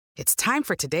It's time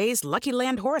for today's Lucky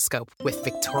Land horoscope with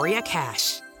Victoria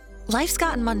Cash. Life's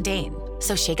gotten mundane,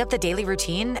 so shake up the daily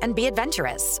routine and be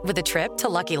adventurous with a trip to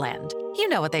Lucky Land. You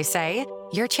know what they say,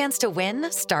 your chance to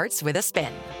win starts with a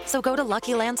spin. So go to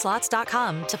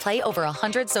LuckyLandSlots.com to play over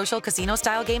 100 social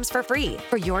casino-style games for free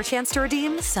for your chance to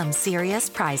redeem some serious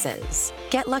prizes.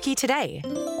 Get lucky today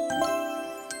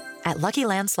at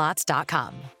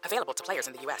LuckyLandSlots.com. Available to players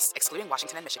in the U.S., excluding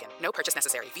Washington and Michigan. No purchase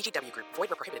necessary. VGW Group. Void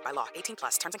where prohibited by law. 18+.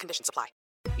 Terms and conditions apply.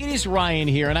 It is Ryan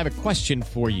here, and I have a question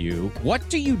for you. What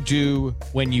do you do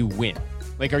when you win?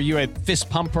 Like, are you a fist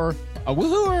pumper, a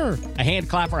woohooer, a hand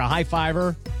clapper, a high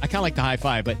fiver? I kind of like the high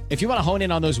five, but if you want to hone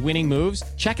in on those winning moves,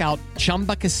 check out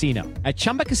Chumba Casino. At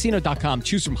ChumbaCasino.com,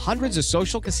 choose from hundreds of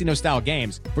social casino-style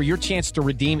games for your chance to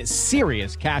redeem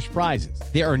serious cash prizes.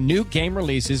 There are new game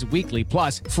releases weekly,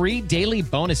 plus free daily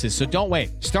bonuses, so don't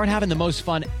wait. Start having the most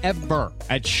fun ever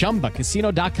at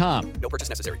ChumbaCasino.com. No purchase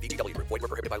necessary. VGW Group. Void where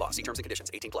prohibited by law. See terms and conditions.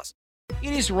 18+.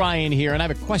 It is Ryan here, and I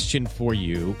have a question for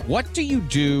you. What do you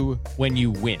do when you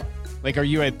win? Like, are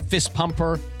you a fist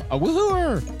pumper, a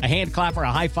woohooer, a hand clapper,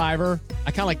 a high fiver?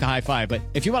 I kind of like the high five, but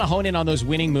if you want to hone in on those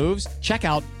winning moves, check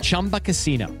out Chumba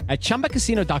Casino. At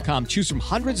ChumbaCasino.com, choose from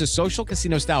hundreds of social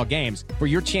casino-style games for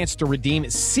your chance to redeem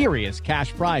serious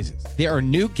cash prizes. There are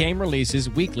new game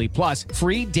releases weekly, plus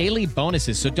free daily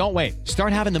bonuses, so don't wait.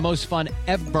 Start having the most fun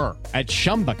ever at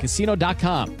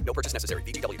ChumbaCasino.com. No purchase necessary.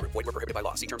 VGW Group. Void where prohibited by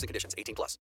law. See terms and conditions.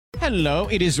 18+. Hello,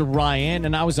 it is Ryan,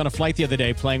 and I was on a flight the other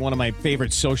day playing one of my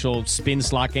favorite social spin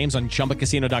slot games on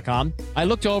ChumbaCasino.com. I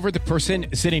looked over at the person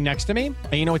sitting next to me,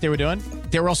 and you know what they were doing?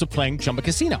 They were also playing Chumba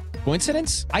Casino.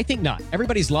 Coincidence? I think not.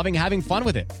 Everybody's loving having fun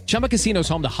with it. Chumba Casino is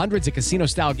home to hundreds of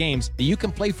casino-style games that you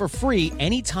can play for free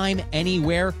anytime,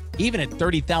 anywhere, even at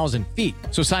 30,000 feet.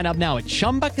 So sign up now at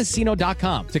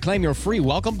ChumbaCasino.com to claim your free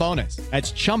welcome bonus.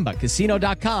 That's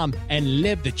ChumbaCasino.com and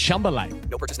live the Chumba life.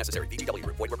 No purchase necessary. VGW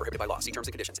Group. Void where prohibited by law. See terms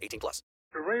and conditions. 18+.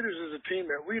 The Raiders is a team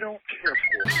that we don't care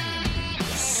for.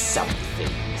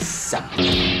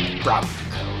 Something Broncos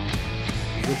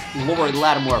with Lord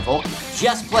Lattimore Volkman,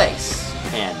 Jess Place,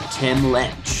 and Tim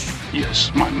Lynch.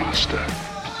 Yes, my master.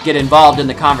 Get involved in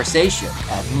the conversation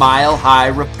at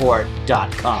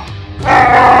milehighreport.com.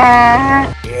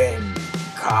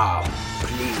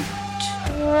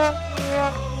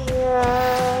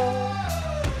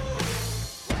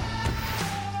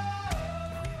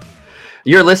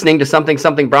 You're listening to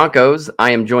Something Broncos. I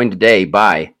am joined today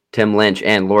by Tim Lynch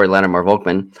and Lord Lattimore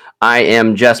Volkman. I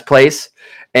am Jess Place,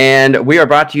 and we are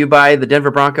brought to you by the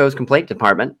Denver Broncos Complaint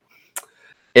Department.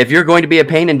 If you're going to be a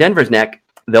pain in Denver's neck,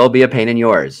 they'll be a pain in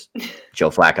yours.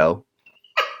 Joe Flacco.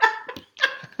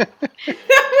 That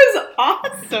was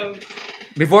awesome.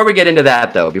 Before we get into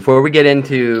that, though, before we get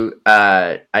into,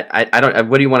 I don't.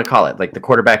 What do you want to call it? Like the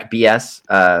quarterback BS?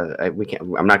 We can't.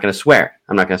 I'm not going to swear.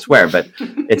 But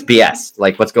it's BS.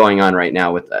 Like what's going on right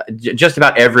now with just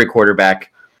about every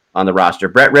quarterback on the roster.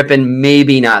 Brett Rippon,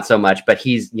 maybe not so much, but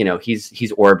he's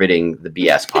orbiting the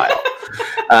BS pile.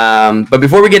 But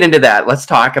before we get into that, let's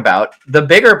talk about the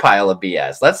bigger pile of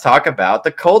BS. Let's talk about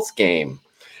the Colts game.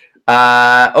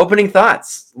 Opening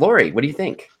thoughts, Lori. What do you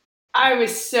think? I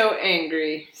was so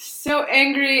angry,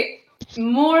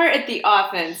 more at the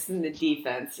offense than the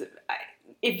defense.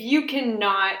 If you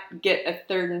cannot get a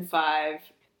 3rd and 5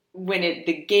 when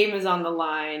the game is on the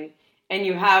line and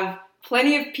you have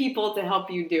plenty of people to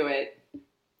help you do it,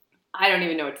 I don't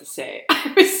even know what to say.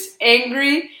 I was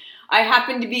angry. I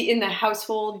happened to be in the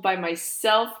household by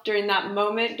myself during that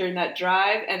moment, during that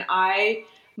drive, and I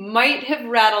might have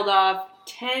rattled off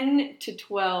 10 to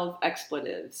 12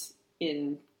 expletives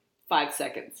in 5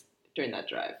 seconds during that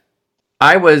drive.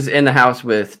 I was in the house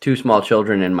with 2 small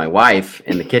children and my wife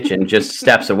in the kitchen just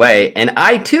steps away, and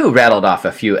I too rattled off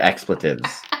a few expletives.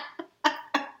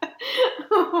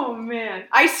 Oh man,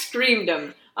 I screamed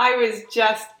them. I was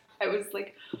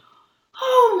like,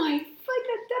 oh my fucking.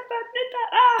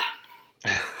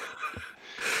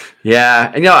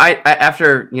 Yeah, I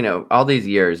after all these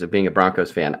years of being a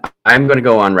Broncos fan, I'm going to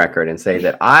go on record and say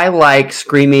that I like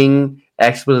screaming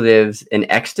expletives in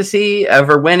ecstasy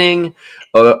over winning,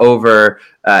 over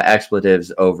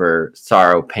expletives over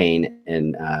sorrow, pain,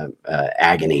 and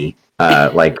agony,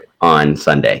 like on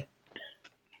Sunday.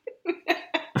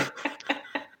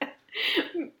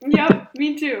 Yep,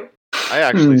 me too. I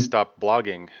actually stopped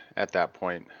blogging at that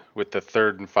point with the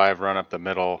 3rd and 5 run up the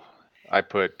middle. I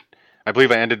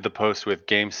believe I ended the post with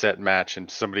game, set, match, and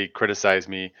somebody criticized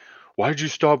me. Why'd you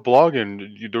stop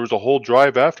blogging? There was a whole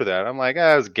drive after that. I'm like,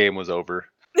 this game was over.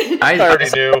 I already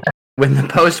knew. When the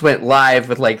post went live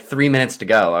with like 3 minutes to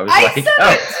go, I was said it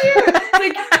too.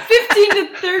 Like 15 to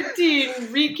 13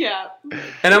 recap.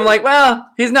 And I'm like, well,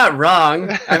 he's not wrong.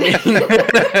 I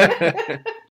mean,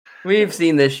 we've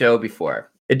seen this show before.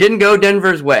 It didn't go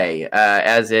Denver's way,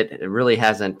 as it really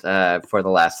hasn't for the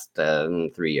last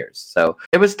 3 years. So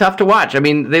it was tough to watch. I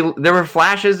mean, there were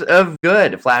flashes of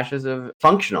good, flashes of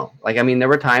functional. Like, I mean, there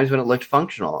were times when it looked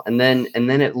functional, and then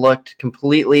it looked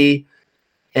completely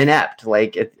inept.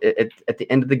 Like at the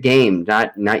end of the game,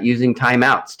 not using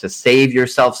timeouts to save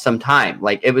yourself some time.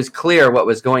 Like, it was clear what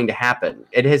was going to happen.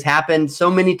 It has happened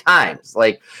so many times.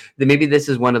 Like, maybe this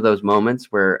is one of those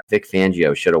moments where Vic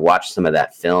Fangio should have watched some of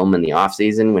that film in the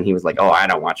offseason when he was like, oh, I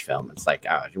don't watch film. It's like,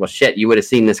 oh, well, shit, you would have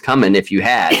seen this coming if you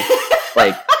had.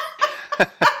 Like,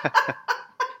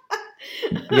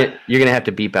 you're going to have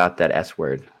to beep out that S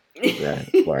word.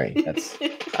 Worry.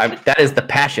 That is the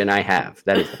passion I have.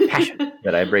 That is the passion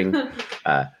that I bring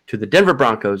to the Denver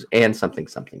Broncos and something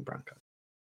Broncos.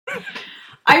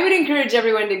 I would encourage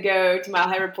everyone to go to Mile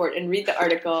High Report and read the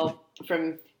article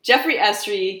from Jeffrey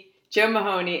Estrie, Joe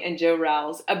Mahoney, and Joe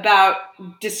Rowles about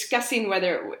discussing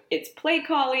whether it's play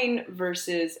calling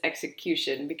versus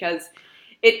execution, because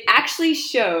it actually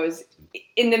shows,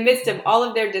 in the midst of all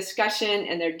of their discussion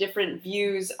and their different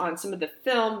views on some of the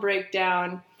film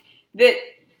breakdown, that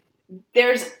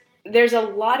there's a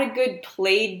lot of good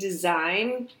play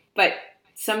design, but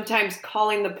sometimes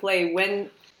calling the play when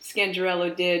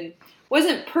Scangarello did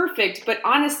wasn't perfect, but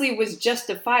honestly was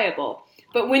justifiable.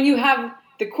 But when you have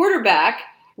the quarterback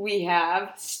we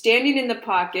have standing in the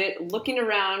pocket, looking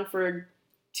around for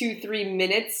 2-3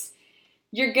 minutes,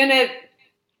 you're gonna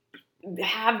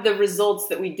have the results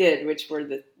that we did, which were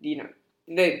the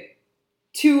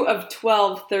 2 of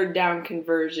 12 third down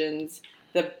conversions,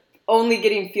 the only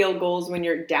getting field goals when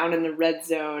you're down in the red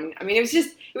zone. I mean,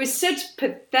 it was such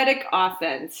pathetic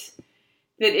offense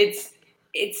that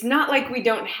it's not like we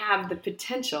don't have the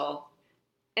potential.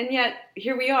 And yet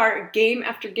here we are, game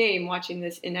after game, watching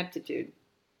this ineptitude.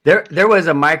 There was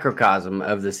a microcosm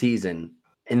of the season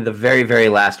in the very, very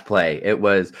last play. It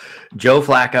was Joe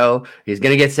Flacco. He's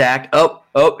going to get sacked.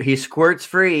 Oh, he squirts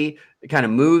free, kind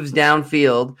of moves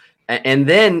downfield. And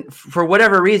then for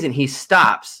whatever reason, he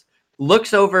stops,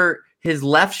 looks over his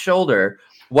left shoulder,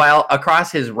 while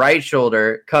across his right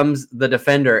shoulder comes the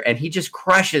defender, and he just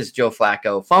crushes Joe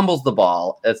Flacco, fumbles the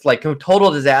ball. It's like a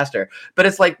total disaster. But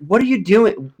it's like, what are you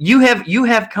doing? You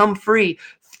have come free.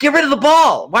 Get rid of the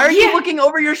ball. Why are you looking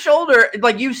over your shoulder?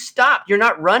 Like, you stopped. You're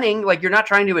not running. Like, you're not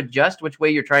trying to adjust which way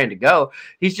you're trying to go.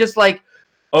 He's just like,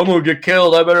 I'm going to get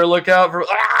killed. I better look out for...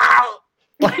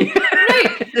 Like,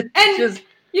 right. And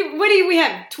we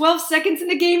have 12 seconds in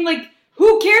the game? Like,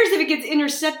 who cares if it gets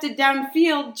intercepted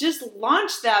downfield? Just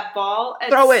launch that ball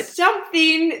at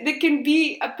something that can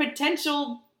be a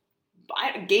potential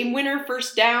game winner,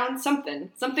 first down,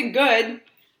 something good,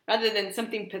 rather than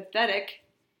something pathetic.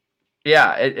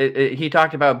 Yeah, he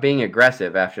talked about being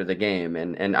aggressive after the game,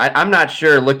 and I'm not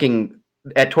sure, looking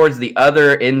towards the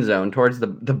other end zone, towards the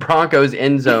Broncos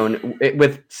end zone,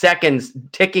 with seconds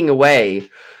ticking away.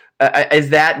 Is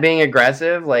that being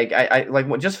aggressive? Like,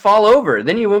 just fall over.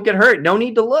 Then you won't get hurt. No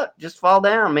need to look. Just fall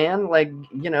down, man. Like,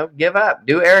 give up.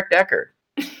 Do Eric Decker.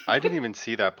 I didn't even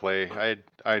see that play.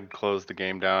 I'd closed the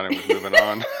game down and was moving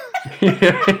on.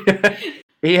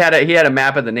 He had a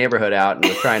map of the neighborhood out and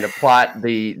was trying to plot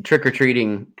the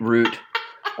trick-or-treating route.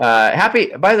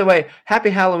 By the way,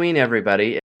 happy Halloween,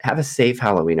 everybody. Have a safe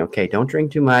Halloween, okay? Don't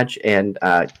drink too much, and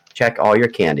check all your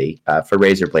candy for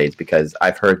razor blades, because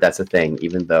I've heard that's a thing,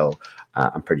 even though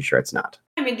I'm pretty sure it's not.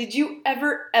 I mean, did you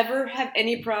ever have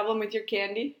any problem with your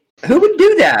candy? Who would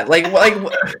do that? Like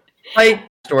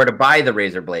store to buy the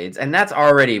razor blades, and that's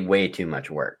already way too much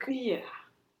work. Yeah.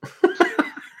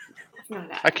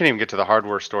 I can't even get to the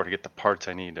hardware store to get the parts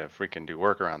I need to freaking do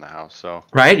work around the house. So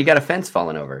right, you got a fence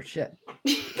falling over. Shit.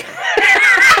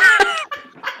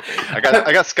 I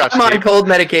got Scotch tape. I'm on cold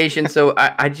medication, so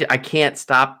I can't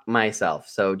stop myself.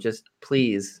 So just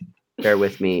please bear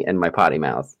with me and my potty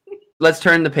mouth. Let's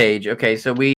turn the page. Okay,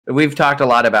 so we've talked a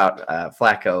lot about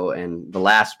Flacco, and the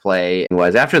last play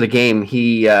was after the game.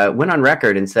 He went on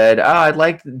record and said, I'd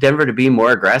like Denver to be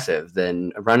more aggressive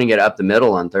than running it up the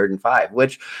middle on 3rd and 5,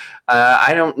 which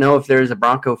I don't know if there's a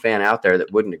Bronco fan out there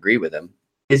that wouldn't agree with him.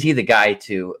 Is he the guy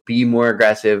to be more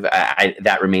aggressive?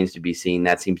 That remains to be seen.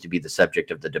 That seems to be the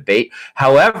subject of the debate.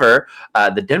 However,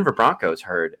 the Denver Broncos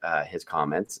heard his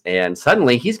comments, and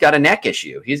suddenly he's got a neck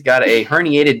issue. He's got a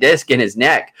herniated disc in his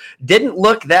neck. Didn't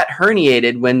look that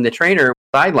herniated when the trainer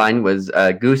sideline was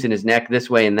goosing his neck this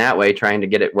way and that way, trying to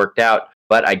get it worked out.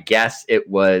 But I guess it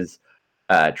was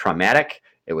traumatic.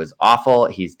 It was awful.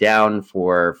 He's down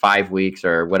for 5 weeks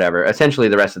or whatever. Essentially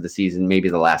the rest of the season, maybe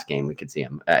the last game we could see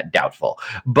him. Doubtful.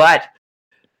 But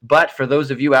But for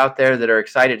those of you out there that are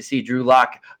excited to see Drew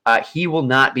Lock, he will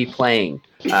not be playing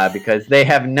because they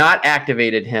have not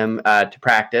activated him to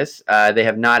practice. They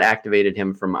have not activated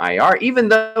him from IR, even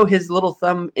though his little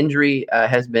thumb injury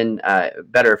has been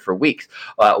better for weeks.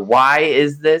 Why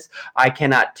is this? I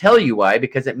cannot tell you why,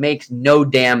 because it makes no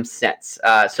damn sense.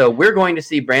 So we're going to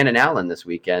see Brandon Allen this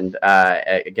weekend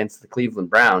against the Cleveland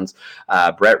Browns.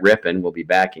 Brett Rippon will be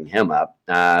backing him up.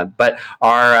 But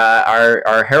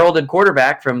our heralded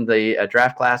quarterback from the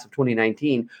draft class of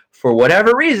 2019, for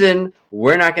whatever reason,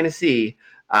 we're not going to see.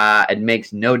 It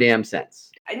makes no damn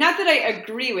sense. Not that I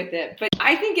agree with it, but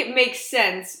I think it makes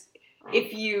sense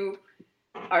if you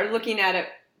are looking at it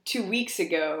 2 weeks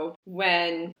ago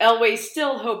when Elway's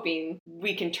still hoping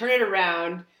we can turn it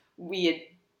around. We had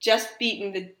just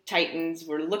beaten the Titans.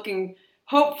 We're looking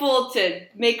hopeful to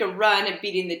make a run at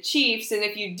beating the Chiefs. And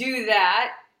if you do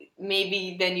that,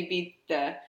 maybe then you beat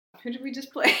who did we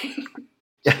just play?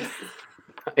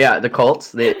 Yeah, the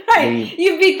Colts. You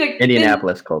beat the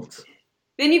Indianapolis Colts.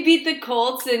 Then you beat the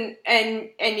Colts and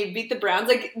you beat the Browns.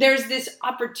 Like, there's this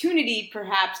opportunity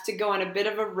perhaps to go on a bit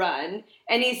of a run.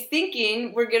 And he's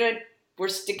thinking we're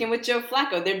sticking with Joe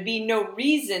Flacco. There'd be no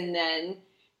reason then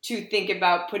to think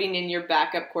about putting in your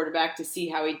backup quarterback to see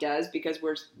how he does, because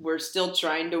we're still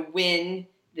trying to win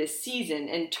this season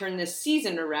and turn this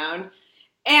season around.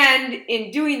 And in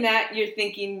doing that, you're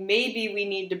thinking maybe we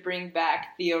need to bring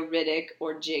back Theo Riddick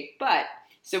or Jake Butt.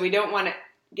 So we don't want to,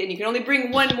 again, you can only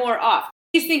bring one more off.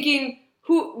 He's thinking,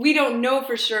 we don't know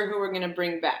for sure who we're going to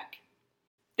bring back.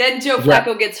 Then Joe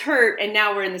Flacco gets hurt, and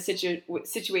now we're in the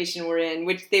situation we're in,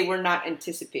 which they were not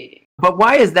anticipating. But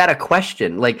why is that a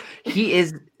question? Like, he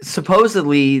is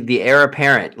supposedly the heir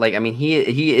apparent. Like, I mean,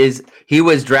 he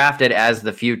was drafted as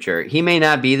the future. He may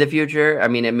not be the future. I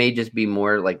mean, it may just be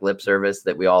more like lip service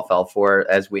that we all fell for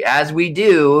as we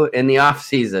do in the off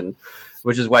season,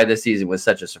 which is why this season was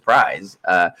such a surprise.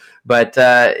 But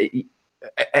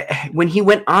when he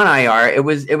went on IR, it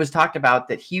was talked about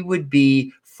that he would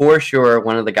be for sure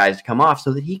one of the guys to come off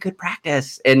so that he could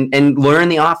practice and learn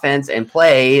the offense and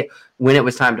play when it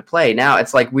was time to play. Now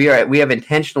it's like we have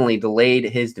intentionally delayed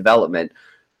his development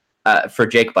for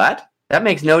Jake Butt. That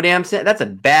makes no damn sense. That's a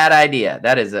bad idea.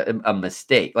 That is a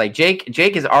mistake. Like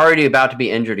Jake is already about to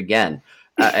be injured again.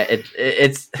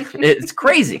 It's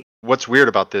crazy. What's weird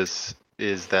about this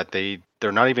is that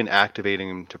they're not even activating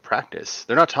him to practice.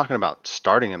 They're not talking about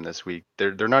starting him this week.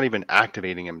 They're not even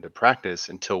activating him to practice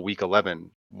until week 11.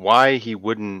 Why he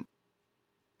wouldn't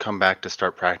come back to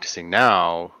start practicing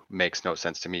now makes no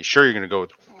sense to me. Sure, you're going to go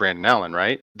with Brandon Allen,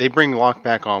 right? They bring Locke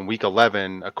back on week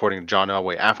 11, according to John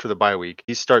Elway, after the bye week.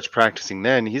 He starts practicing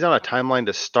then. He's on a timeline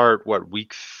to start,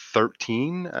 week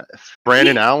 13?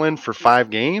 Brandon Allen for 5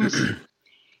 games?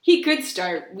 He could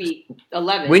start week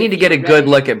 11. We need to get a good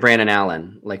look at Brandon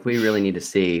Allen. Like, we really need to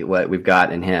see what we've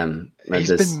got in him.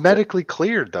 He's been medically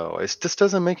cleared, though. It just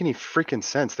doesn't make any freaking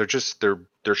sense.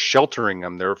 They're sheltering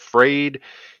him. They're afraid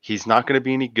he's not going to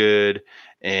be any good,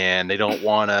 and they don't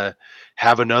want to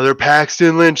have another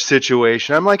Paxton Lynch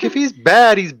situation. I'm like, if he's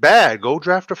bad, he's bad. Go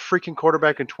draft a freaking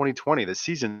quarterback in 2020. The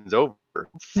season's over.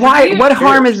 Why? What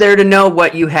harm is there to know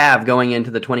what you have going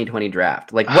into the 2020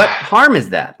 draft? Like, what harm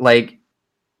is that? Like,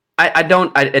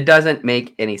 it doesn't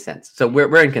make any sense. So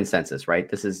we're in consensus, right?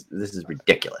 This is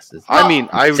ridiculous.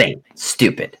 Insane.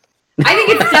 Stupid. I think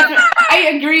it's definitely,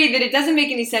 I agree that it doesn't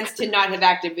make any sense to not have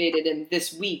activated him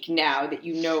this week now that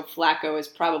you know Flacco is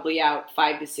probably out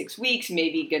 5 to 6 weeks,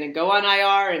 maybe going to go on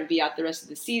IR and be out the rest of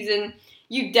the season.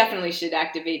 You definitely should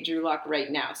activate Drew Lock right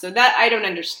now. So that, I don't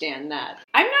understand that.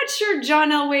 I'm not sure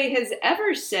John Elway has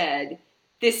ever said,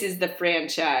 this is the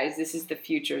franchise, this is the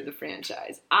future of the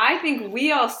franchise. I think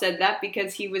we all said that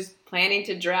because he was planning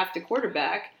to draft a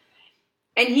quarterback,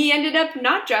 and he ended up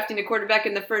not drafting a quarterback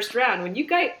in the first round. When you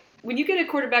get a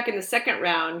quarterback in the second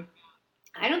round,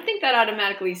 I don't think that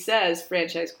automatically says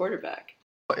franchise quarterback.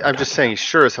 I'm just saying, he's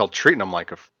sure as hell treating him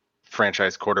like a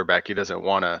franchise quarterback. He doesn't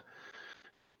want to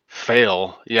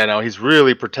fail. He's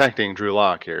really protecting Drew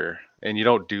Lock here, and you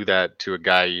don't do that to a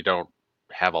guy you don't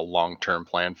have a long-term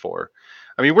plan for.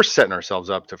 I mean, we're setting ourselves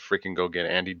up to freaking go get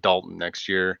Andy Dalton next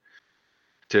year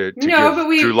to give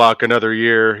Drew Lock another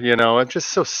year. I'm just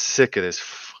so sick of this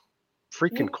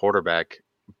freaking quarterback.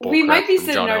 We might be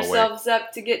setting ourselves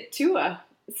up to get Tua.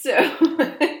 So,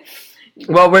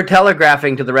 well, we're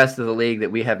telegraphing to the rest of the league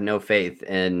that we have no faith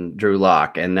in Drew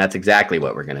Lock, and that's exactly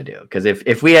what we're going to do. Because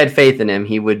if we had faith in him,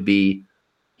 he would be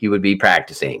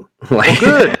practicing.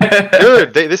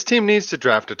 Good. This team needs to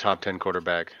draft a top 10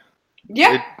 quarterback.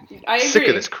 Yeah, I agree. Sick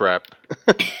of this crap.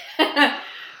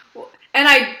 And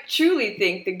I truly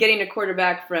think that getting a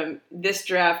quarterback from this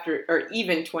draft or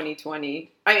even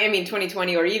 2020 or even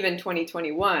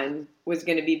 2021 was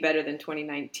going to be better than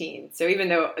 2019. So even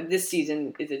though this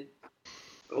season is a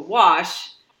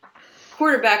wash,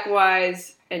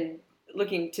 quarterback-wise and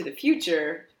looking to the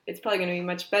future, it's probably going to be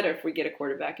much better if we get a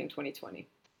quarterback in 2020.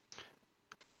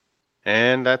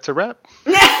 And that's a wrap.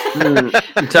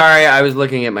 Sorry, I was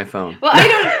looking at my phone. Well, I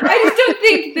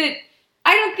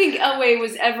don't think Elway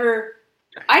was ever.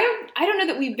 I don't know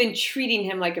that we've been treating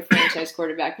him like a franchise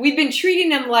quarterback. We've been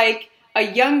treating him like a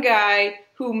young guy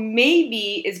who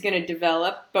maybe is going to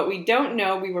develop, but we don't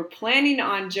know. We were planning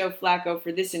on Joe Flacco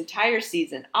for this entire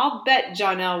season. I'll bet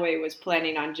John Elway was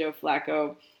planning on Joe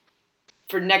Flacco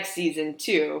for next season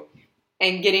too,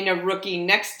 and getting a rookie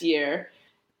next year.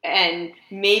 And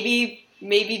maybe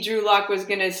Drew Lock was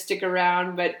going to stick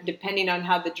around, but depending on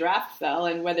how the draft fell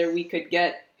and whether we could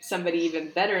get somebody even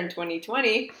better in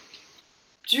 2020,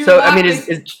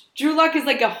 Drew Lock is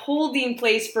like a holding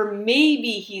place for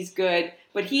maybe he's good,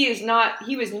 but he is not.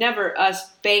 He was never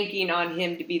us banking on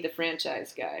him to be the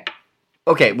franchise guy.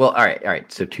 Okay, well, all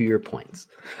right. So to your points,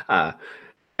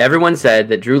 everyone said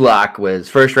that Drew Lock was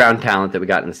first-round talent that we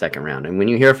got in the second round, and when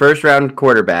you hear first-round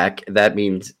quarterback, that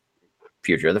means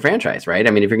future of the franchise, right?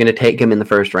 I mean, if you're going to take him in the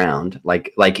first round,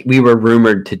 like we were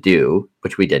rumored to do,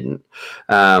 which we didn't,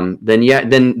 then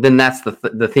that's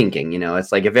the thinking. You know,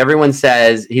 it's like if everyone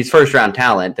says he's first round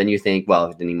talent, then you think,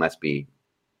 well, then he must be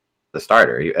the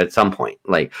starter at some point.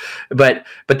 Like, but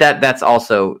that's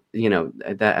also, you know,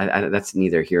 that's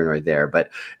neither here nor there. But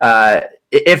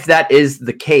if that is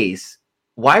the case,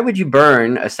 why would you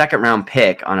burn a second round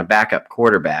pick on a backup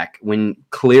quarterback when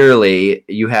clearly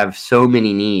you have so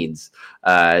many needs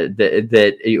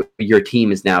that your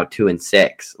team is now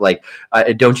 2-6? Like,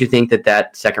 don't you think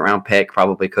that second round pick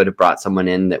probably could have brought someone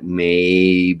in that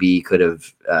maybe could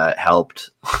have helped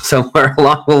somewhere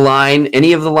along the line,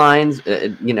 any of the lines,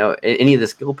 you know, any of the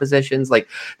skill positions? Like,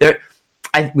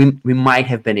 we might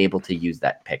have been able to use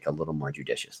that pick a little more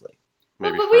judiciously.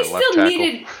 Well, but we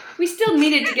still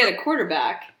needed to get a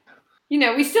quarterback. You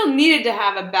know, we still needed to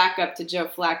have a backup to Joe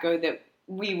Flacco that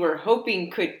we were hoping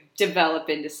could develop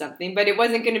into something, but it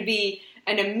wasn't going to be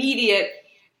an immediate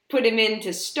put him in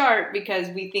to start because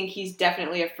we think he's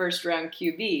definitely a first round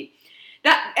QB.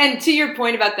 And to your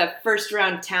point about the first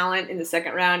round talent in the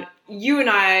second round, you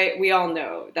and I, we all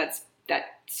know that's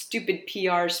that stupid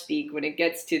PR speak when it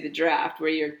gets to the draft where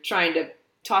you're trying to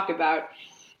talk about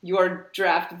your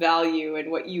draft value and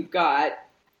what you got,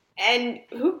 and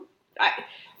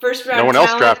first round. No one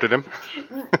else drafted him,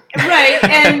 right?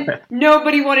 And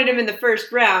nobody wanted him in the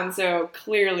first round, so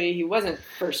clearly he wasn't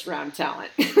first round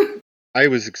talent. I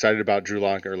was excited about Drew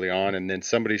Lock early on, and then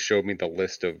somebody showed me the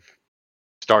list of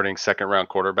starting second round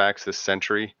quarterbacks this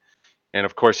century, and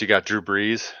of course you got Drew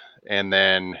Brees, and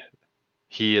then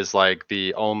he is like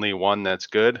the only one that's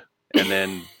good, and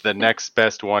then the next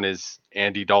best one is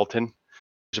Andy Dalton.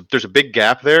 There's a big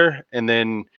gap there, and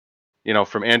then, you know,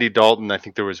 from Andy Dalton, I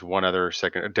think there was one other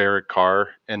second, Derek Carr,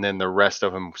 and then the rest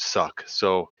of them suck.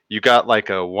 So you got like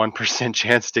a 1%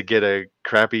 chance to get a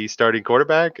crappy starting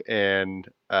quarterback, and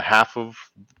a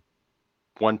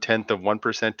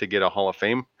 0.1% to get a Hall of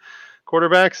Fame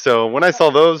quarterback. So when I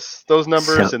saw those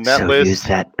numbers and that list, use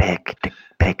that pick to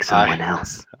pick someone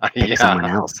else. Pick someone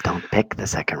else. Don't pick the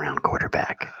second round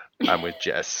quarterback. I'm with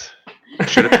Jess.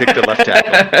 Should have picked a left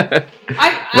tackle.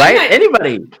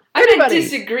 Anybody. I'm not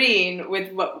disagreeing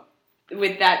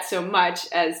with that so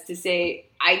much as to say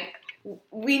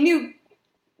we knew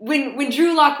when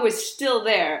Drew Lock was still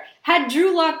there. Had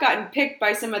Drew Lock gotten picked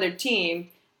by some other team,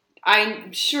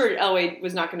 I'm sure Elway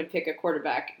was not going to pick a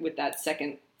quarterback with that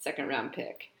second round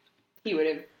pick. He would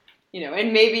have, you know,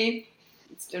 and maybe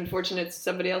it's unfortunate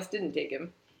somebody else didn't take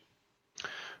him.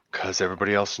 Because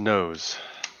everybody else knows.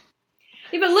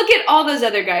 Yeah, but look at all those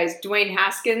other guys. Dwayne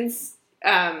Haskins,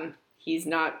 he's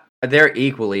not. They're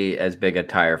equally as big a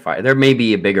tire fire. There may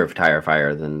be a bigger tire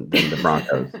fire than the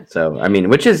Broncos. So, I mean,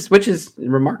 which is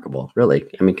remarkable, really.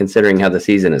 I mean, considering how the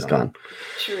season has gone.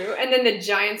 True. And then the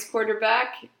Giants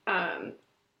quarterback,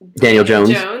 Daniel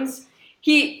Jones.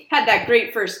 He had that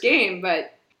great first game,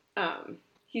 but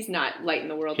he's not lighting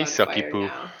the world on fire poo.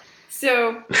 now.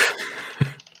 So.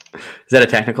 Is that a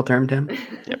technical term, Tim?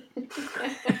 Yep.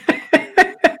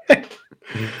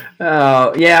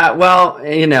 Oh, yeah. Well,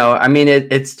 you know, I mean,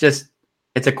 it's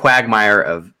a quagmire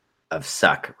of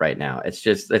suck right now. It's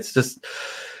just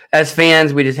as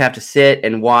fans, we just have to sit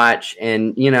and watch.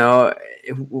 And, you know,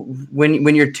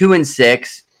 when you're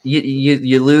 2-6,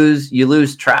 you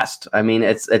lose trust. I mean,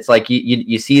 it's like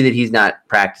you see that he's not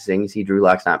practicing. You see Drew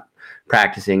Lock's not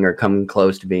practicing or coming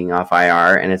close to being off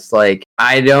IR. And it's like,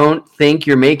 I don't think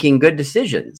you're making good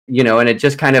decisions, and it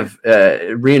just kind of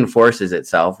reinforces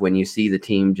itself when you see the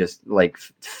team just like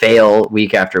fail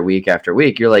week after week after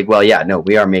week. You're like, well, yeah, no,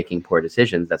 we are making poor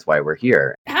decisions. That's why we're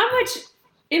here. How much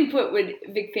input would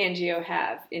Vic Fangio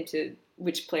have into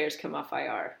which players come off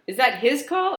IR? Is that his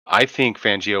call? I think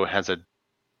Fangio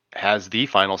has the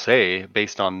final say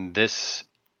based on this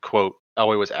quote.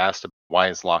 Elway was asked, why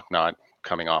is Locke not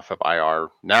coming off of IR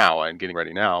now and getting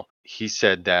ready now? He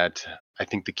said that I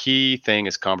think the key thing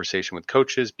is conversation with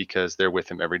coaches because they're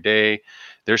with him every day.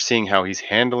 They're seeing how he's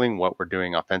handling what we're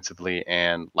doing offensively.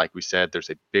 And like we said, there's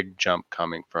a big jump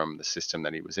coming from the system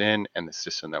that he was in and the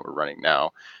system that we're running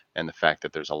now. And the fact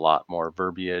that there's a lot more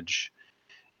verbiage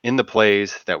in the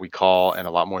plays that we call and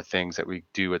a lot more things that we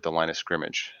do at the line of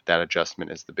scrimmage. That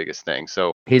adjustment is the biggest thing.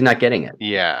 So he's not getting it.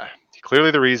 Yeah.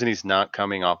 Clearly the reason he's not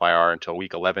coming off IR until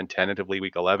week 11, tentatively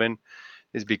week 11,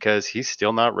 is because he's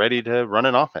still not ready to run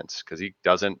an offense because he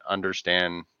doesn't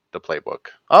understand the playbook.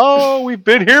 Oh, we've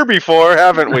been here before,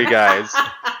 haven't we, guys?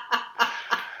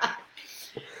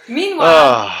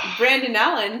 Meanwhile, Brandon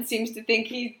Allen seems to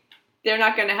think they're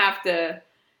not going to have to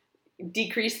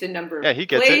decrease the number of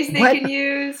plays they can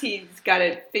use. He's got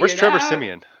it figured out. Where's Trevor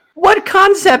Siemian? What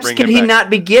concepts could he not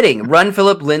be getting? Run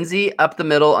Phillip Lindsay up the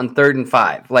middle on 3rd and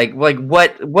 5. Like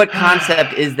what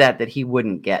concept is that he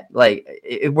wouldn't get? Like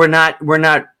we're not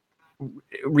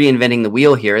reinventing the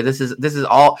wheel here. This is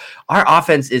all our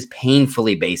offense is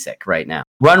painfully basic right now.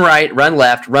 Run right, run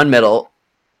left, run middle.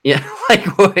 Yeah, like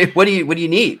what do you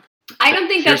need? I don't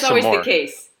think that's always the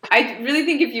case. I really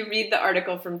think if you read the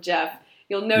article from Jeff,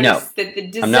 you'll notice that the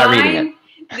design, I'm not reading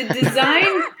it. The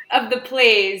design of the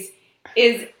plays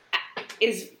is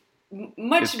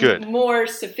much more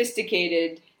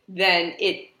sophisticated than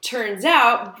it turns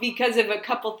out because of a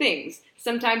couple things.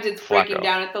 Sometimes it's breaking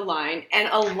down at the line, and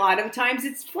a lot of times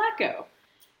it's Flacco.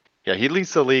 Yeah, he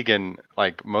leads the league in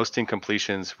like most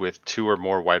incompletions with 2 or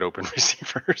more wide open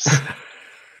receivers.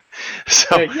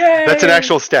 So that's an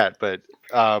actual stat, but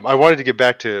I wanted to get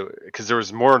back to, because there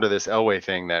was more to this Elway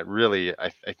thing that really,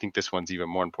 I think this one's even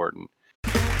more important.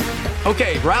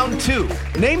 Okay, round 2.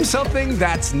 Name something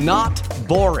that's not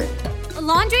boring. A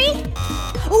laundry?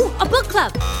 Ooh, a book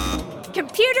club.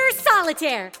 Computer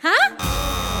solitaire, huh?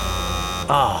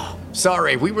 Ah,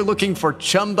 sorry, we were looking for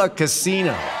Chumba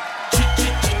Casino.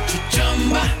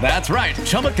 That's right,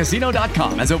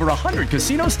 ChumbaCasino.com has over 100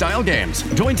 casino-style games.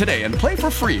 Join today and play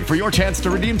for free for your chance to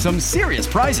redeem some serious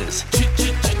prizes.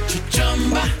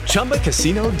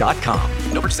 ChumbaCasino.com.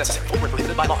 No purchase necessary. Void where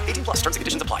prohibited by law. 18+ terms and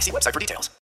conditions apply. See website for details.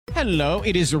 Hello,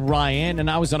 it is Ryan, and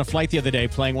I was on a flight the other day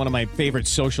playing one of my favorite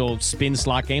social spin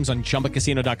slot games on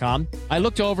ChumbaCasino.com. I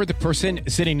looked over at the person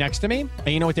sitting next to me, and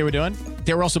you know what they were doing?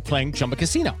 They were also playing Chumba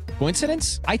Casino.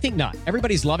 Coincidence? I think not.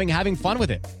 Everybody's loving having fun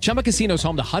with it. Chumba Casino is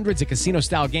home to hundreds of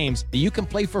casino-style games that you can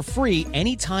play for free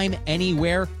anytime,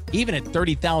 anywhere, even at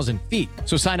 30,000 feet.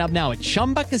 So sign up now at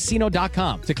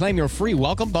ChumbaCasino.com to claim your free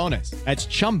welcome bonus. That's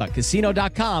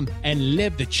ChumbaCasino.com and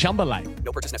live the Chumba life.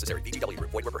 No purchase necessary. VGW.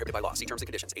 Void where prohibited by law. See terms and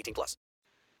conditions. 18+.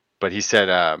 But he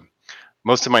said,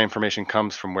 most of my information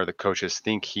comes from where the coaches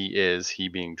think he is, he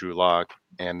being Drew Lock,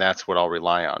 and that's what I'll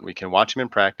rely on. We can watch him in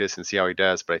practice and see how he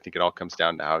does, but I think it all comes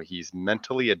down to how he's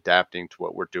mentally adapting to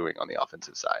what we're doing on the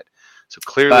offensive side. So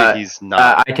clearly he's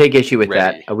not I take issue with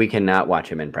ready. that. We cannot watch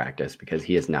him in practice because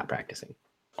he is not practicing.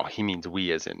 Oh, he means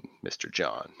we as in Mr.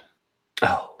 John.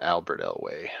 Oh. Albert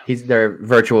Elway. They're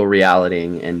virtual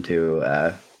realitying into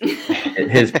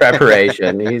his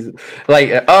preparation. He's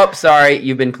like, oh, sorry,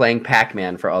 you've been playing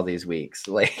Pac-Man for all these weeks.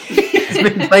 Like he's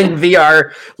been playing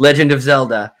VR Legend of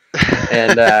Zelda,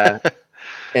 and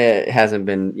it hasn't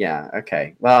been. Yeah,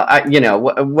 okay. Well,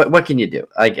 what can you do?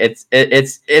 Like it's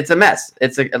a mess.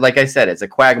 Like I said, it's a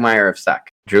quagmire of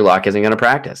suck. Drew Lock isn't going to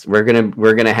practice. We're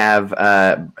gonna have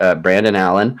Brandon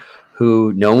Allen,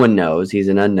 who no one knows. He's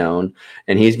an unknown,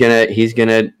 and he's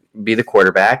gonna be the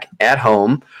quarterback at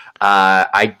home.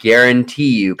 I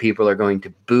guarantee you people are going to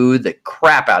boo the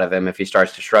crap out of him if he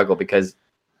starts to struggle because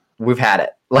we've had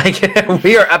it. Like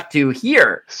we are up to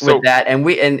here with that. And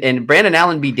and Brandon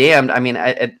Allen be damned. I mean,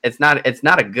 it's not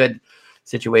a good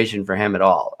situation for him at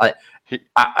all.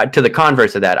 To the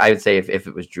converse of that, I would say if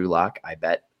it was Drew Lock, I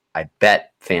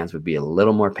bet fans would be a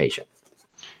little more patient.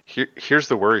 Here's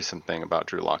the worrisome thing about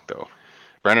Drew Lock, though.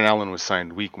 Brandon Allen was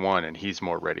signed week 1, and he's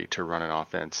more ready to run an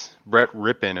offense. Brett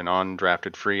Rippon, an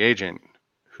undrafted free agent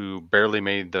who barely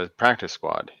made the practice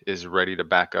squad, is ready to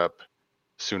back up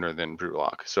sooner than Drew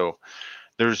Lock. So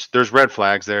there's red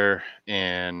flags there,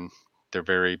 and they're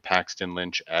very Paxton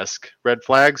Lynch-esque red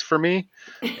flags for me.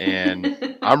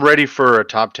 And I'm ready for a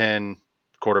top 10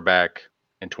 quarterback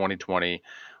in 2020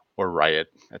 or riot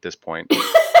at this point.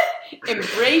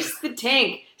 Embrace the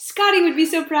tank. Scotty would be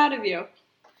so proud of you.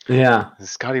 Yeah.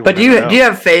 Scotty, but do you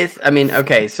have faith? I mean,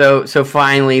 okay, so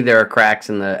finally there are cracks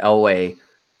in the Elway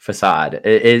facade.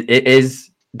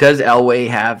 Does Elway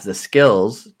have the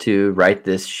skills to right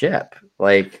this ship?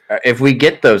 Like, if we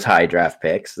get those high draft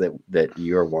picks that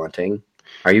you're wanting,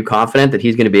 are you confident that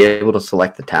he's going to be able to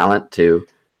select the talent to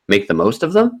make the most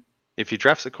of them? If he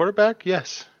drafts a quarterback,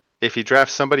 yes. If he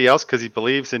drafts somebody else because he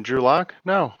believes in Drew Lock,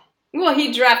 no. Well,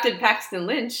 he drafted Paxton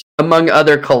Lynch. Among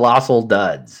other colossal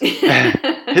duds.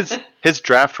 His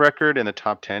draft record in the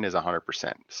top 10 is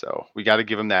 100%. So we got to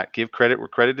give him that. Give credit where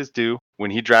credit is due.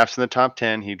 When he drafts in the top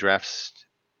 10, he drafts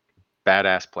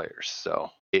badass players. So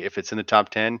if it's in the top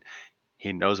 10,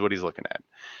 he knows what he's looking at.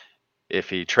 If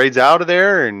he trades out of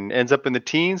there and ends up in the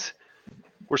teens,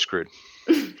 we're screwed.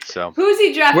 So who's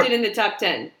he drafted in the top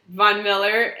 10? Von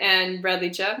Miller and Bradley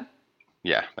Chubb?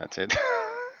 Yeah, that's it.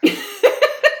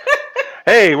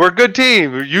 Hey, we're a good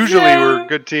team. Usually we're a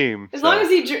good team. As long as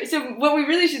he... So what we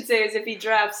really should say is if he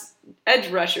drafts edge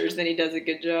rushers, then he does a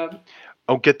good job.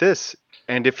 Oh, get this.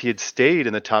 And if he had stayed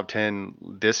in the top 10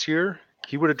 this year,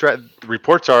 he would have drafted...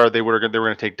 Reports are they were going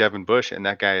to take Devin Bush, and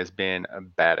that guy has been a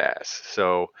badass.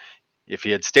 So if he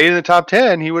had stayed in the top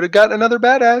 10, he would have got another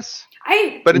badass.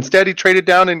 But instead, he traded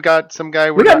down and got some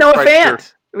guy... We got Noah Fant. Sure.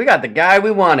 We got the guy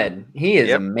we wanted. He is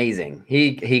amazing.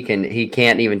 He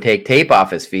can't even take tape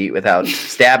off his feet without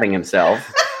stabbing himself.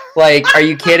 Like, are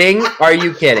you kidding? Are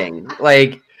you kidding?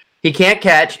 Like, he can't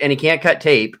catch and he can't cut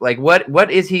tape. Like,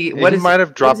 what is he? He might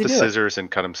have dropped the scissors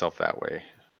and cut himself that way.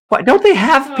 Why don't they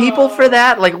have people for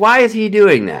that? Like, why is he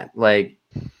doing that? Like,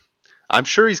 I'm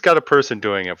sure he's got a person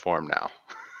doing it for him now.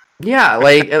 Yeah,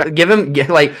 like get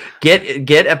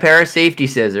a pair of safety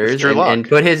scissors and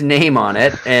put his name on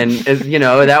it, and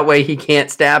that way he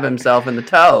can't stab himself in the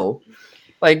toe.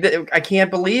 Like, I can't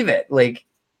believe it. Like,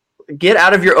 get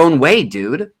out of your own way,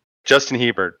 dude. Justin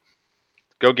Hebert,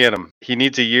 go get him. He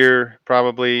needs a year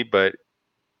probably, but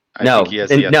I think he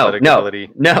has the athletic ability.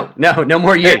 No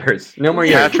more years. No more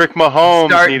years. Patrick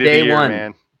Mahomes needed a year,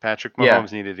 man. Patrick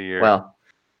Mahomes needed a year. Well.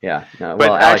 Yeah,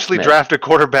 but actually draft a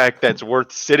quarterback that's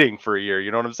worth sitting for a year. You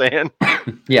know what I'm saying?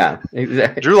 Yeah,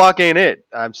 exactly. Drew Lock ain't it.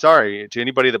 I'm sorry to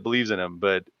anybody that believes in him,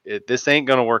 but this ain't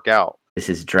gonna work out. This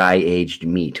is dry aged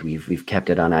meat. We've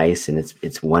kept it on ice, and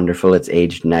it's wonderful. It's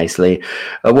aged nicely.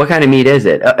 What kind of meat is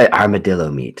it? Armadillo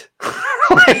meat.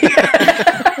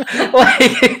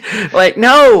 like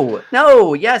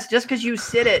no. Yes, just because you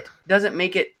sit it doesn't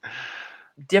make it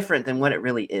different than what it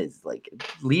really is. Like,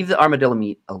 leave the armadillo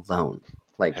meat alone.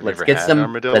 Like, let's get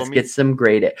some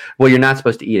grade. Well, you're not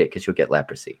supposed to eat it because you'll get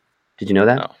leprosy. Did you know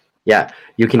that? No. Yeah,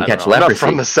 you can catch leprosy. I'm not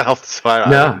from the South, so I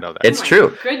don't know that. It's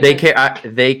true.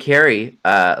 They carry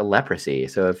leprosy.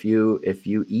 So if you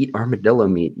eat armadillo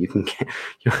meat, you can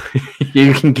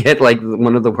get like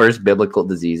one of the worst biblical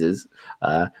diseases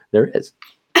there is.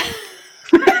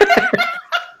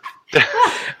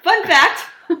 Fun fact.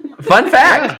 Fun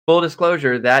fact. Full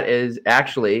disclosure, that is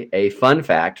actually a fun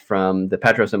fact from the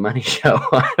Petros and Money show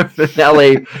on an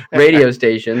LA radio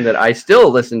station that I still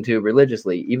listen to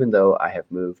religiously, even though I have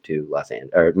moved to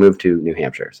moved to New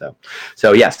Hampshire. So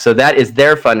yes, so that is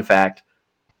their fun fact.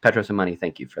 Petros and Money,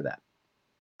 thank you for that.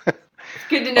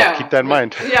 Good to know. I'll keep that in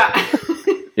mind.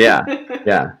 Yeah.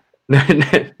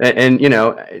 And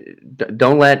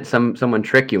don't let someone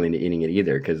trick you into eating it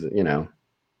either, because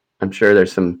I'm sure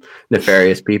there's some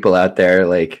nefarious people out there,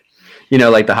 like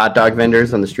the hot dog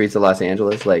vendors on the streets of Los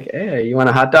Angeles. Like, hey, you want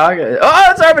a hot dog? Oh,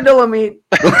 it's armadillo meat.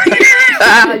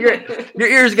 Your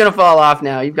ear's gonna fall off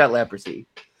now. You've got leprosy.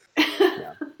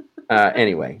 Yeah.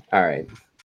 Anyway, all right.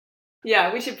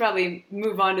 Yeah, we should probably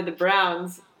move on to the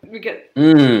Browns.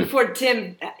 Before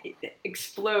Tim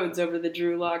explodes over the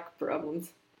Drew Lock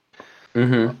problems.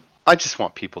 Mm-hmm. I just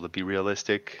want people to be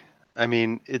realistic. I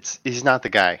mean, he's not the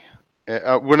guy.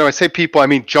 When I say people, I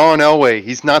mean John Elway.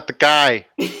 He's not the guy.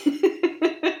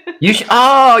 You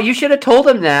should have told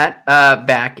him that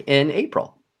back in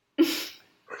April.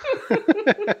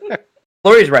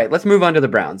 Lori's right. Let's move on to the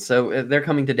Browns. So they're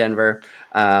coming to Denver.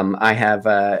 I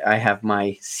have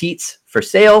my seats for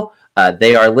sale.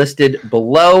 They are listed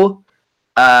below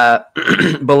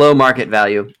below market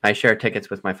value. I share tickets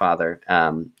with my father,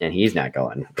 and he's not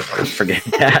going. Forget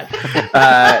that.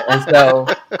 And so.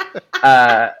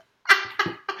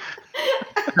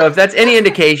 So if that's any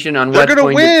indication on what's going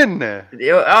to win,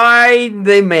 they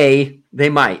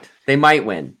might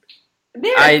win.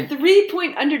 They're a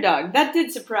 3-point underdog. That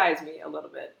did surprise me a little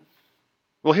bit.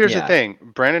 Well, here's the thing: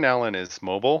 Brandon Allen is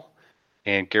mobile,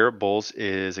 and Garrett Bowles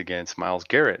is against Myles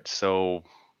Garrett. So,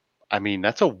 I mean,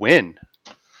 that's a win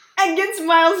Against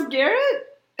Myles Garrett?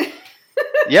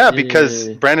 Yeah, because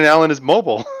Brandon Allen is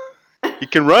mobile. He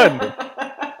can run.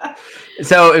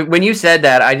 So when you said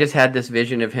that, I just had this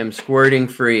vision of him squirting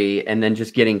free and then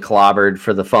just getting clobbered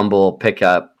for the fumble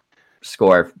pickup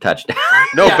score touchdown.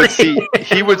 No, but see,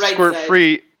 he would Right squirt side.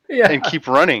 free and keep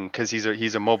running because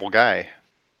he's a mobile guy.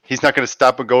 He's not going to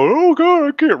stop and go, oh, God,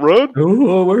 I can't run.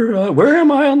 Oh, where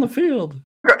am I on the field?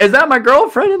 Is that my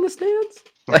girlfriend in the stands?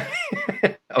 I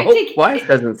hope wife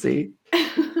doesn't see.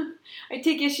 I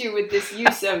take issue with this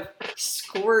use of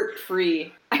squirt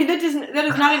free. That is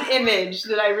not an image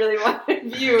that I really want to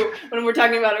view when we're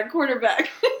talking about our quarterback.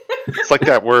 It's like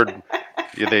that word.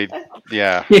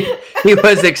 Yeah. He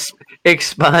was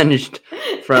expunged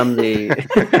from the...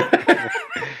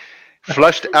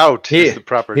 Flushed out is the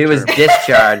proper He term. was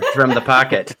discharged from the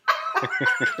pocket.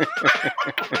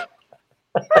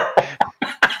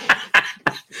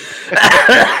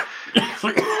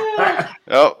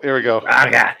 Oh, here we go.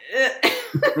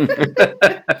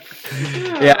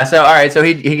 Yeah. So all right. So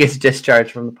he gets discharged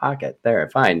from the pocket. There.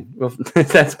 Fine. Well,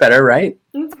 that's better, right?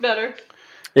 That's better.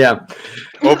 Yeah.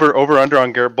 Over under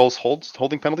on Garrett Bowles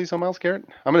holding penalties on Myles Garrett.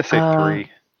 I'm going to say 3.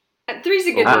 3's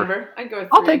a good number. I'd go with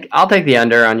 3. I'll take the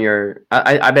under on your.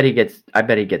 I bet he gets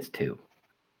 2.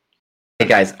 Hey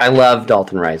guys, I love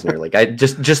Dalton Reisner. Like I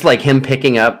just like him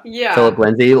picking up Philip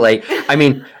Lindsay. Like I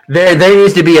mean, there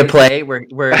needs to be a play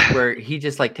where he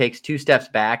just like takes 2 steps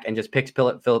back and just picks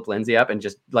Philip Lindsay up and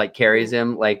just like carries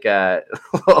him like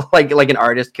like an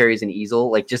artist carries an easel.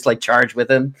 Like just like charge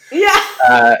with him.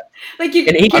 Yeah. Like you.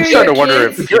 I'm starting to wonder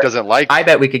if he doesn't like. I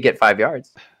bet we could get 5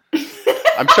 yards.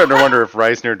 I'm starting to wonder if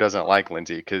Reisner doesn't like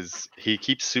Lindsay because he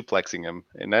keeps suplexing him,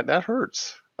 and that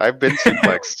hurts. I've been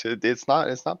suplexed. It's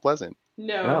not pleasant.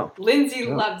 No. Lindsay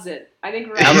loves it. I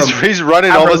think he's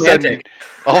running all of a sudden.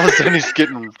 All of a sudden, he's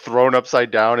getting thrown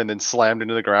upside down and then slammed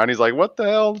into the ground. He's like, "What the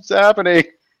hell is happening?"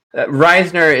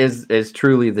 Reisner is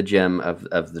truly the gem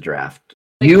of the draft.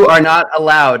 You are not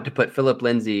allowed to put Philip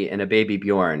Lindsay in a baby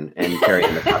Bjorn and carry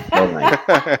him across the goal line.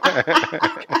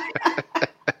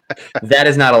 That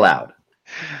is not allowed.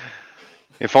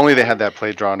 If only they had that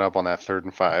play drawn up on that 3rd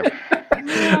and 5.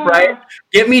 Right?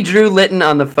 Get me Drew Litton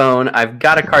on the phone. I've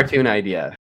got a cartoon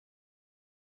idea.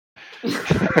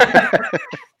 That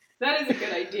is a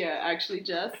good idea, actually,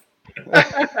 Jess.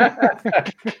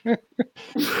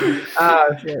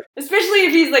 Oh shit! Especially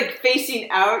if he's like facing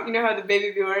out. You know how the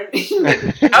baby Bjorn.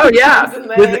 Oh yeah,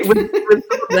 with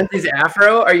Lindsay's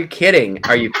afro. Are you kidding?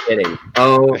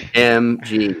 OMG!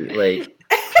 Like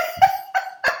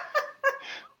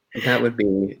that would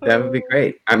be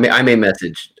great. I may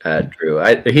message Drew.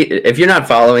 If you're not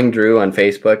following Drew on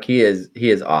Facebook, he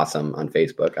is awesome on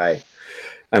Facebook.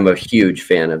 I'm a huge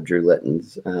fan of Drew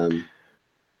Litton's.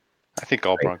 I think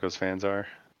all Broncos fans are.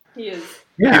 He is.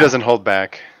 Yeah. He doesn't hold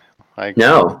back.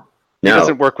 No. He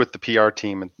doesn't work with the PR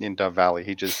team in Dove Valley.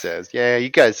 He just says, "Yeah, you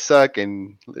guys suck,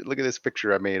 and look at this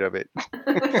picture I made of it."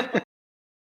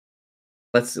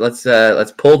 Let's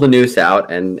pull the noose out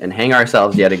and hang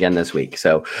ourselves yet again this week.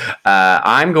 So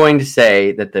I'm going to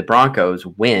say that the Broncos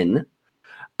win.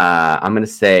 I'm going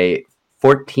to say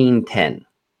 14-10.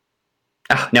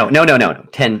 Oh, no.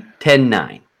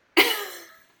 10-9.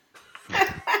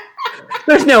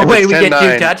 There's no way we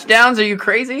get 2 touchdowns. Are you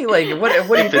crazy? Like what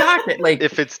are you talking? Like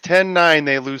if it's 10-9,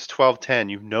 they lose 12-10.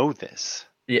 You know this.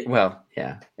 Yeah, well,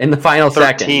 yeah. In the final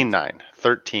 13-9.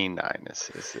 13-9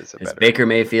 is a better. Baker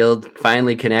Mayfield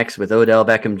finally connects with Odell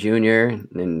Beckham Jr.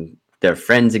 and they're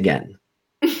friends again.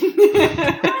 That's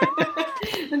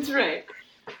right.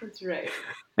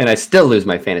 And I still lose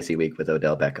my fantasy week with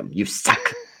Odell Beckham. You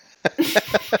suck.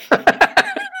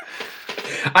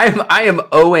 I am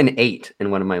 0-8 in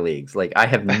one of my leagues. Like I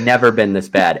have never been this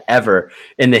bad ever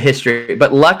in the history.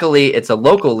 But luckily, it's a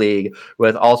local league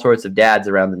with all sorts of dads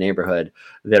around the neighborhood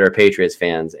that are Patriots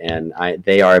fans, and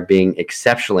they are being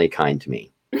exceptionally kind to me.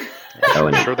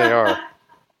 I'm sure they are.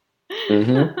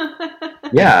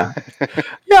 Mm-hmm. Yeah.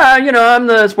 You know, I'm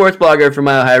the sports blogger for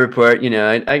Mile High Report. You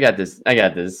know, I got this.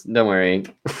 Don't worry.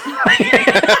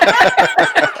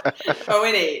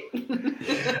 0-8.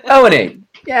 0-8.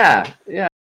 Yeah.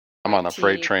 I'm on a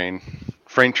freight train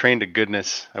to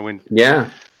goodness. I win.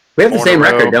 Yeah, we have the same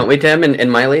record, don't we, Tim?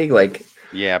 In my league, like.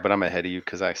 Yeah, but I'm ahead of you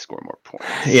because I score more points.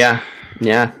 Yeah.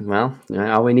 Well,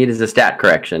 all we need is a stat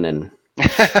correction, and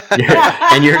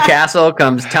your castle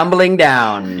comes tumbling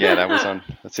down. Yeah,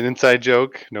 that's an inside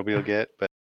joke. Nobody will get, but.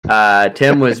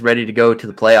 Tim was ready to go to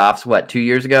the playoffs 2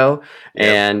 years ago,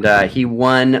 and he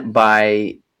won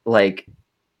by like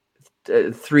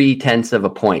 0.3 of a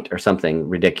point or something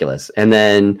ridiculous. And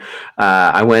then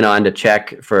I went on to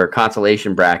check for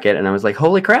consolation bracket, and I was like,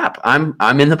 "Holy crap! I'm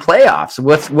in the playoffs.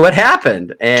 What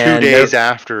happened?" And 2 days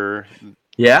after.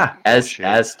 Yeah, as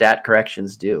stat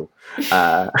corrections do.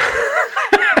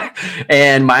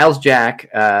 And Miles Jack,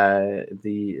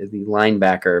 the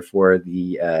linebacker for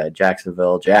the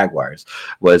Jacksonville Jaguars,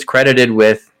 was credited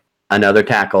with another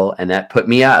tackle, and that put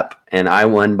me up, and I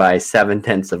won by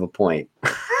 0.7 of a point.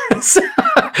 so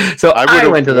I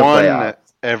went to the playoffs.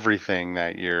 Everything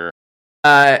that year.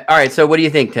 All right, so what do you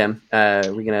think, Tim?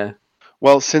 Are we gonna?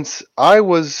 Well, since I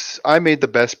made the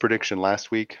best prediction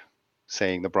last week,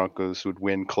 saying the Broncos would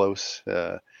win close,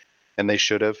 and they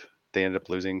should have. They ended up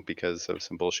losing because of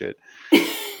some bullshit.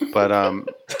 But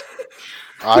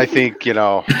I think,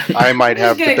 I might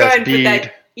have the best bead. Put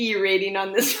that E rating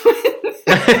on this one.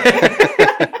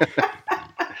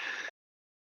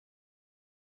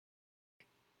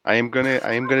 I am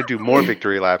gonna do more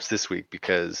victory laps this week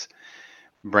because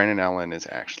Brandon Allen is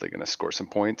actually gonna score some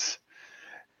points,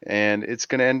 and it's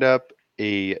gonna end up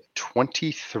a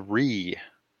 23-13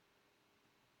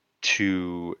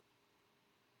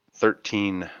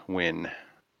 win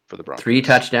for the Broncos. 3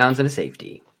 touchdowns and a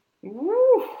safety.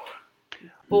 Woo!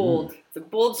 Bold. It's a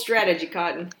bold strategy,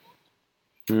 Cotton.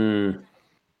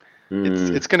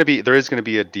 It's gonna be there is gonna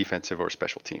be a defensive or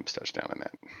special teams touchdown in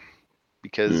that.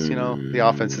 Because, the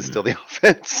offense is still the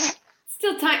offense.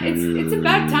 Still time. It's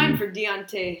about time for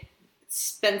Deontay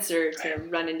Spencer to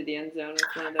run into the end zone. With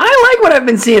one of those. I like what I've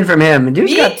been seeing from him. Me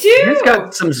too. He's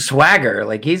got some swagger.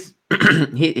 Like he's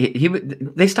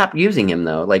they stopped using him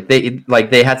though. Like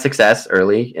they had success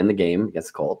early in the game against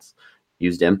the Colts,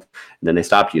 used him, and then they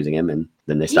stopped using him, and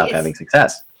then they stopped having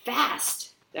success.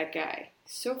 Fast, that guy.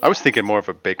 So fast. I was thinking more of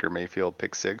a Baker Mayfield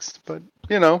pick six, but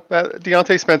that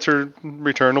Deontay Spencer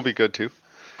return will be good too.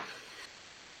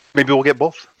 Maybe we'll get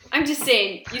both. I'm just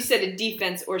saying, you said a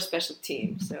defense or special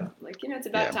team, so it's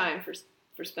about time for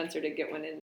Spencer to get one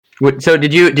in. So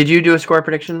did you do a score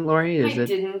prediction, Lori?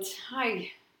 Didn't.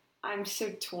 I'm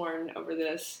so torn over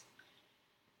this.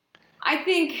 I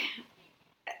think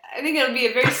it'll be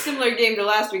a very similar game to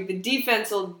last week. The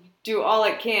defense will do all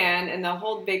it can, and they'll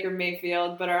hold Baker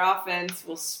Mayfield, but our offense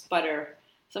will sputter.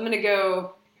 So I'm going to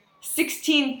go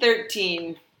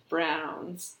 16-13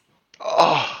 Browns.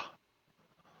 Oh.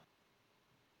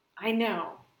 I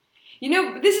know.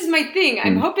 This is my thing.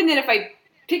 I'm hoping that if I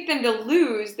pick them to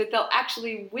lose, that they'll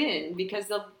actually win, because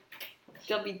they'll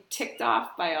be ticked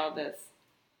off by all this.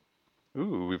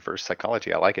 Ooh, reverse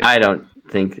psychology. I like it. I don't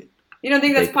think. You don't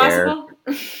think that's possible?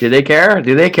 Do they care?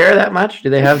 Do they care that much? Do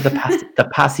they have the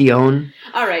passion?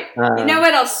 All right. You know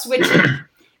what? I'll switch it.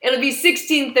 It'll be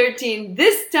 16-13.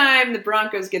 This time, the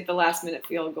Broncos get the last-minute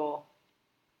field goal.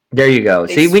 There you go.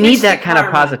 See, we need that kind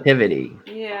of positivity.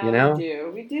 Yeah,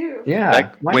 we do. Yeah.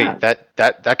 Wait,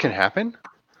 that can happen?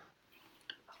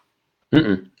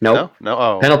 Nope. No.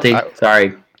 Oh, penalty.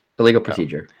 Sorry. Illegal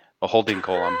procedure. A holding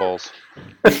goal on Bulls.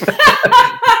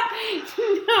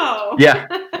 No. Yeah.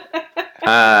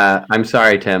 I'm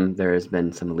sorry, Tim. There has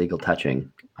been some illegal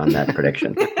touching on that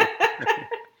prediction.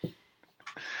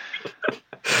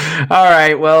 All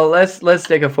right. Well, let's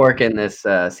take a fork in this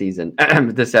season,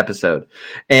 this episode,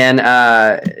 and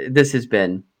this has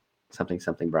been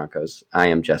Something Broncos. I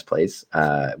am Jess Place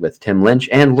with Tim Lynch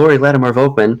and Lori Lattimore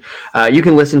Volkman. You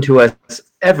can listen to us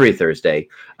every Thursday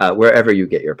wherever you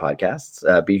get your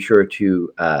podcasts. Be sure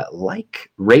to like,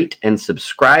 rate, and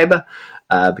subscribe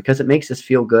because it makes us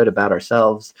feel good about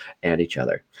ourselves and each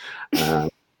other.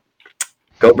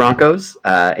 Go Broncos,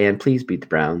 and please beat the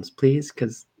Browns, please,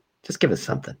 because just give us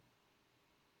something.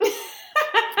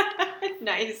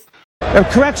 Nice. A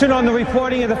correction on the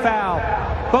reporting of the foul.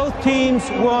 Both teams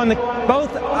were on the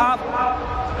both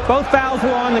fouls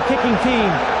were on the kicking team.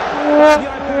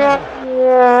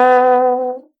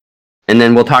 And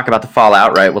then we'll talk about the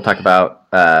fallout, right? We'll talk about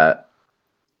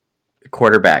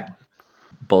quarterback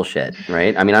bullshit,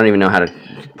 right? I mean, I don't even know how to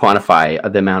quantify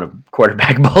the amount of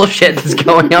quarterback bullshit that's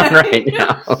going on right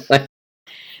now.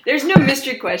 There's no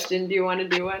mystery question. Do you want to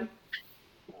do one?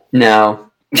 No.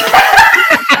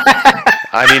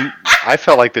 I mean, I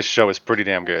felt like this show is pretty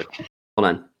damn good.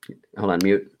 Hold on,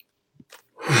 mute.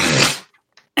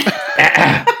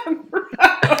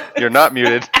 You're not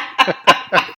muted.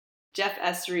 Jeff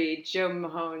Esri, Joe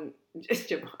Mahoney,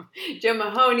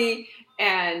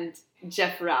 and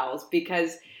Jeff Rowles,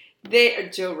 because they are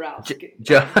Joe Rowles.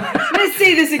 Let's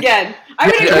say this again. I'm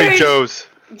going to Hey, Joe's.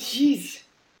 Jeez.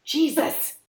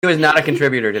 Jesus. He was not a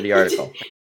contributor to the article.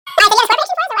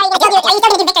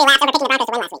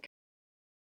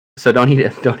 So don't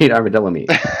eat armadillo meat.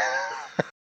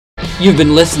 You've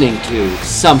been listening to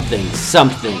Something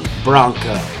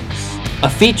Broncos, a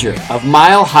feature of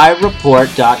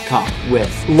MileHighReport.com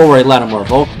with Lori Lattimore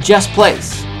Volk, Jess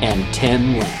Place, and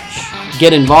Tim Lynch.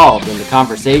 Get involved in the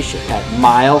conversation at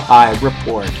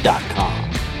MileHighReport.com.